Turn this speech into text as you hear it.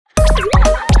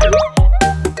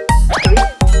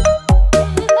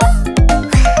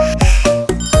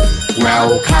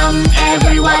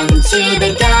everyone to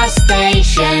the gas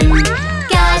station.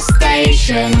 Gas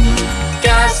station,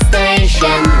 gas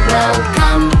station.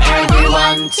 Welcome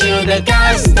everyone to the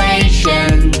gas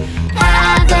station.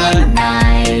 Have a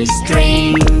nice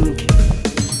drink.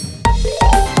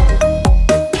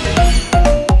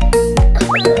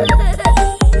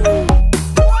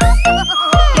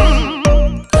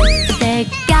 The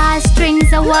gas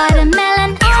drinks are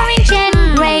watermelon, orange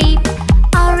and grape.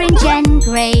 Orange and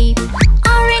grape,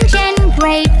 orange and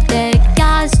grape. The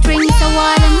gas drinks are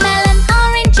watermelon,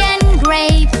 orange and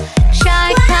grape.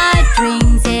 Shark Car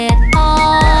drinks it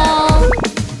all.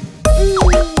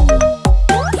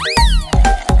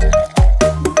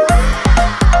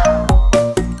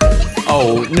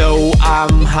 Oh no,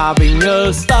 I'm having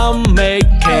a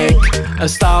stomachache. A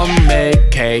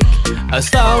stomachache, a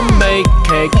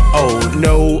stomachache. Oh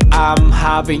no, I'm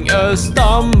having a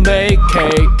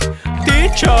stomachache.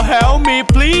 Teacher, help me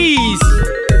please.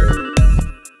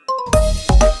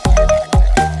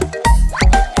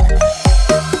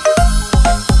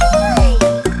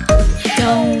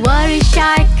 Don't worry,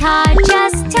 Shark Car,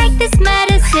 just take this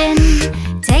medicine.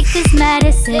 Take this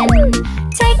medicine,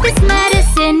 take this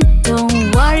medicine.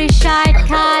 Don't worry, Shark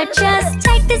Car, just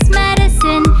take this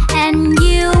medicine, and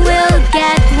you will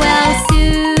get well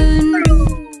soon.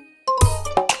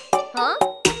 Huh?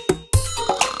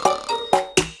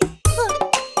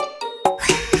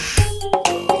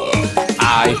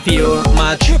 I feel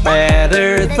much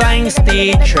better, thanks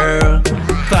teacher.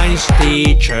 Thanks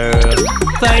teacher,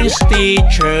 thanks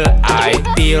teacher. I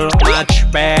feel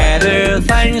much better,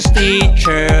 thanks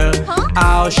teacher.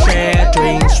 I'll share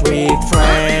drinks with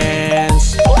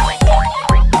friends.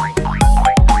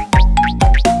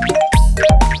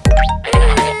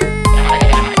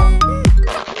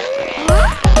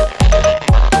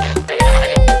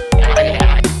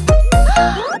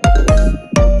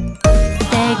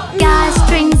 The gas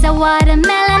drinks are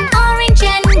watermelon, orange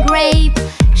and grape.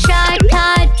 Shark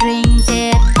Car drinks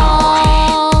it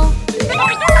all.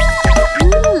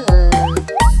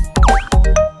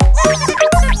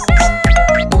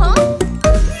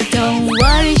 Don't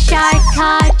worry, Shark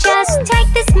Car, just take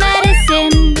this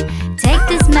medicine. Take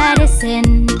this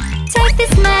medicine, take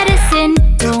this medicine.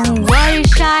 Don't worry,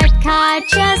 Shark Car,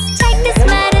 just take this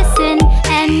medicine,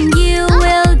 and you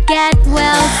will get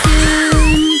well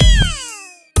soon.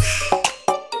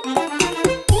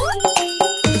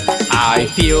 I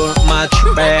feel much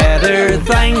better,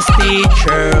 thanks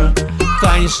teacher.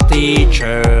 Thanks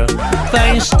teacher,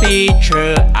 thanks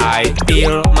teacher. I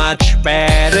feel much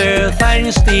better,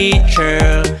 thanks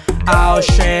teacher. I'll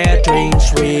share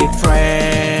drinks with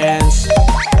friends.